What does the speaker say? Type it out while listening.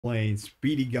playing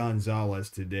Speedy Gonzalez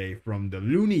today from the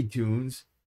Looney Tunes.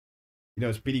 You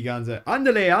know, Speedy Gonzalez.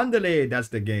 Andale, andale. That's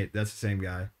the game. That's the same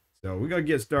guy. So we're going to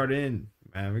get started in,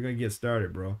 man. We're going to get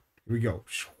started, bro. Here we go.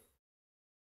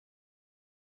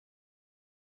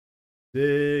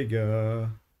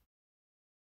 Sega.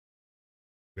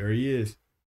 There he is.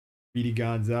 Speedy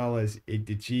Gonzalez ate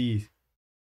the cheese.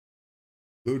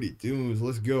 Looney Tunes.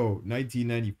 Let's go.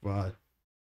 1995.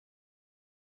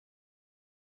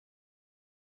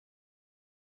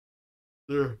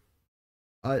 Sir,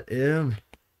 I am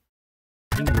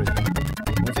English.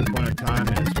 Once upon a time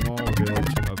in a small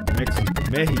village of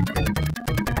Mexico.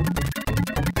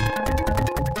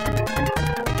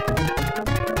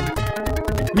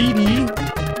 Speedy.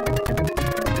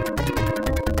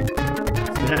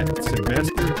 Is that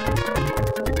Sylvester?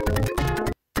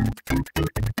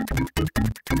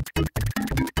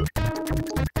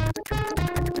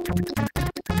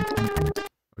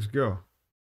 Let's go.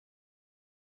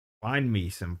 Find me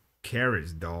some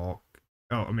carrots, dog.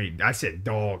 Oh, I mean, I said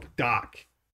dog. Doc.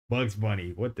 Bugs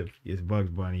Bunny. What the is Bugs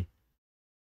Bunny?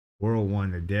 World 1,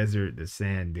 the desert, the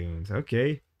sand dunes.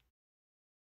 Okay.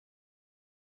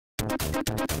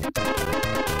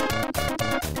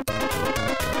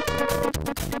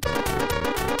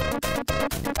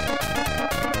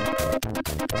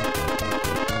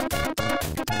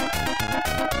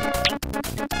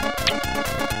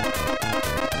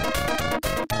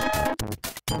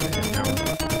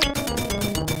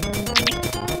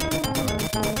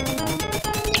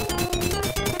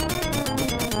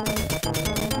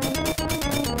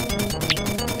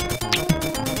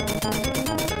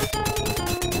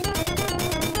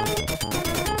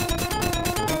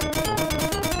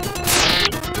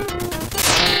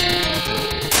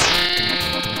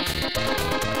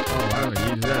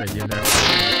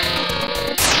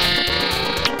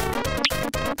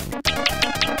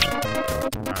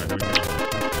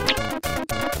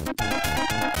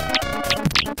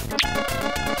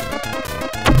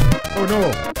 Oh no!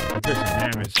 I took some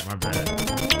damage, my bad.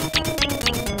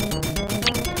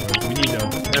 We need to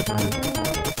pepper this.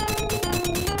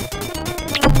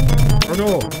 Oh no!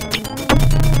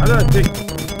 I gotta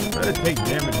take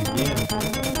damage again.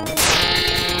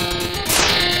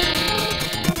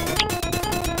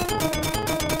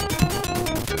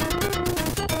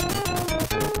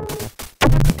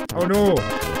 Oh no!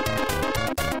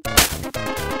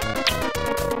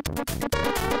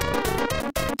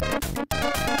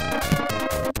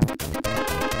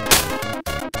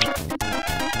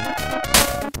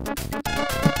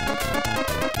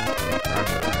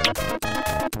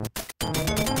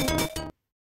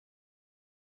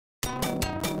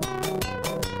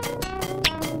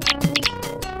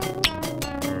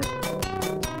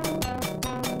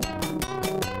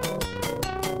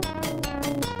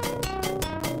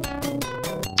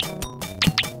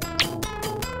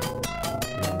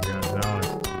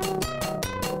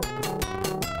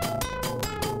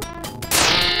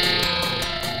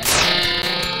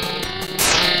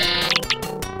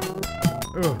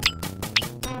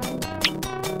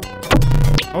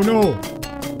 Oh no! Oh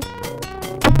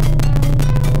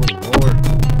Lord.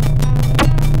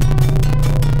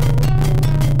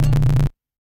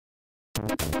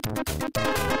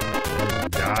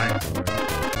 Die.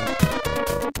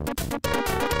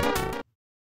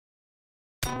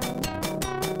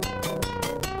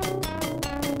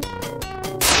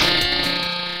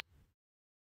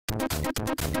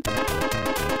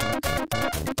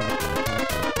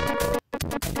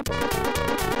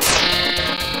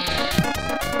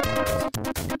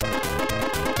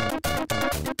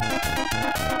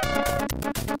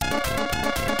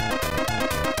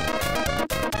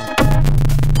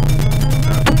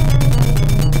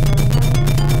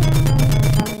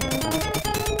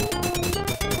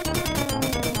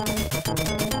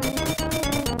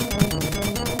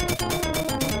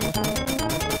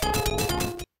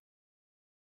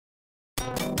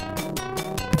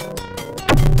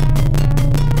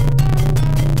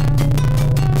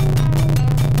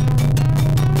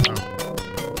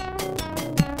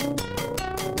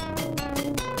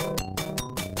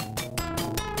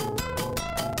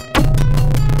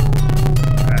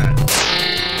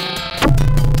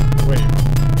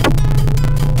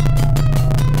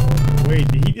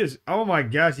 Oh my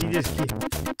gosh, he just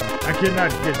I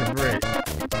cannot get the break.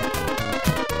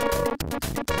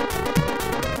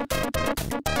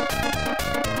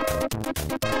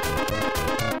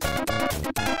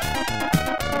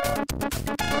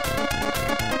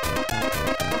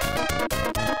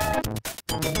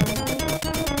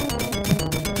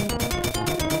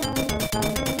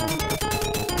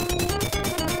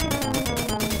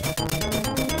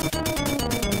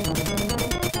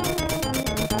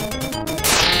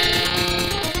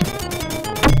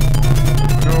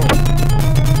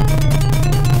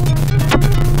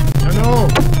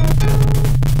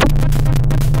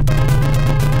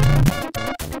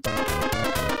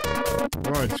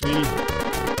 Come on, Speedy.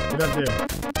 Get up there.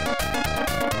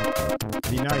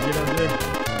 Did he not get up there?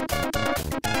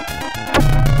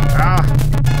 Ah!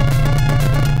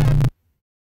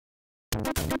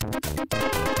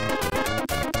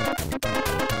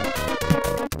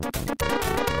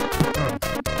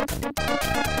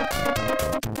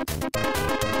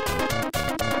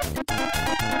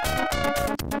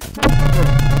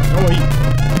 Oh,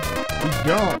 he's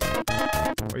gone.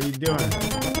 What are you doing?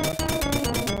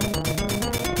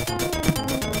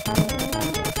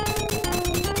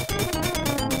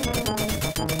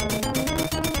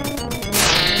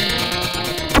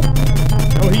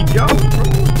 Oh, he don't, bro.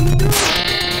 He don't.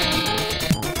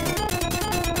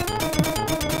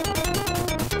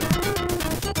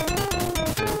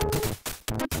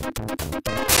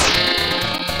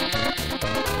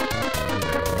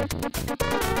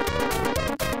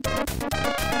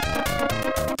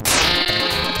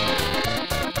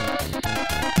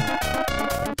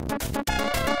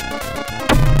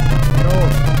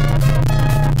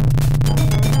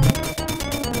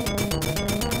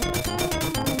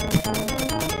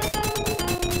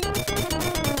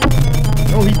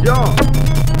 Oh, he don't.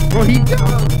 Bro, he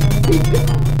don't. He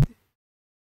don't.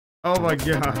 Oh my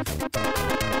god.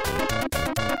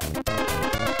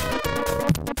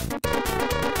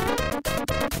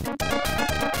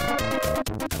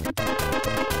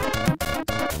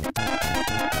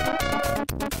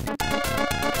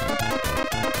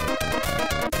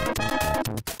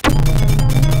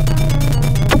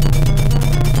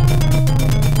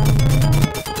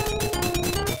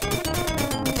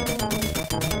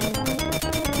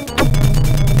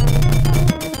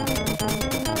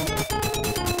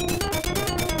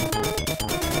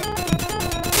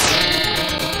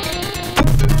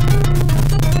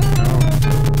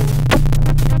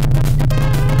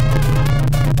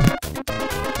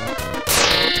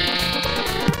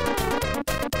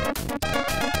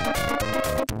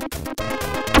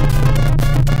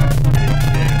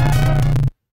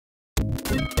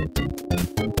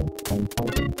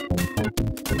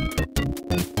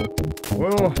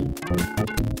 Whoa.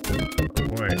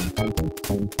 Boy.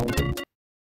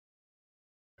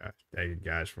 Thank you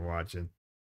guys for watching.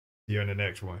 See you in the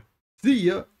next one. See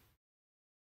ya.